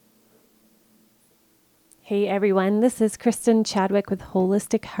Hey everyone, this is Kristen Chadwick with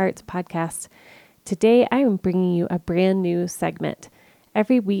Holistic Hearts Podcast. Today I am bringing you a brand new segment.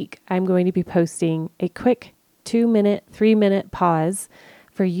 Every week I'm going to be posting a quick 2-minute, 3-minute pause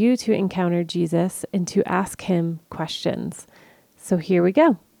for you to encounter Jesus and to ask him questions. So here we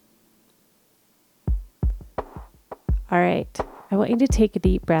go. All right, I want you to take a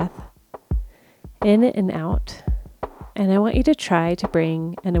deep breath in and out. And I want you to try to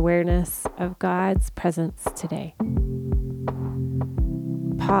bring an awareness of God's presence today.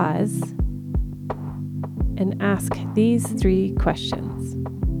 Pause and ask these 3 questions.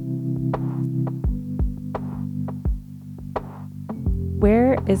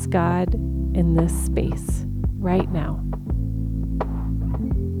 Where is God in this space right now?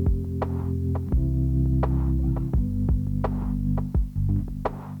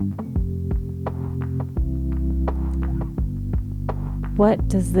 What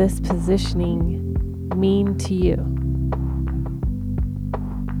does this positioning mean to you?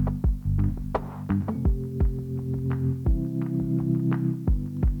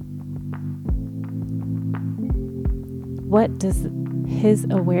 What does his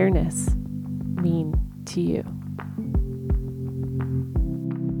awareness mean to you?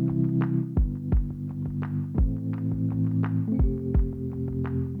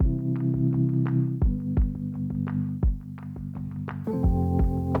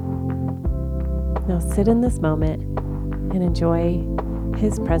 Now sit in this moment and enjoy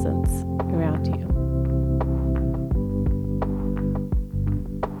his presence.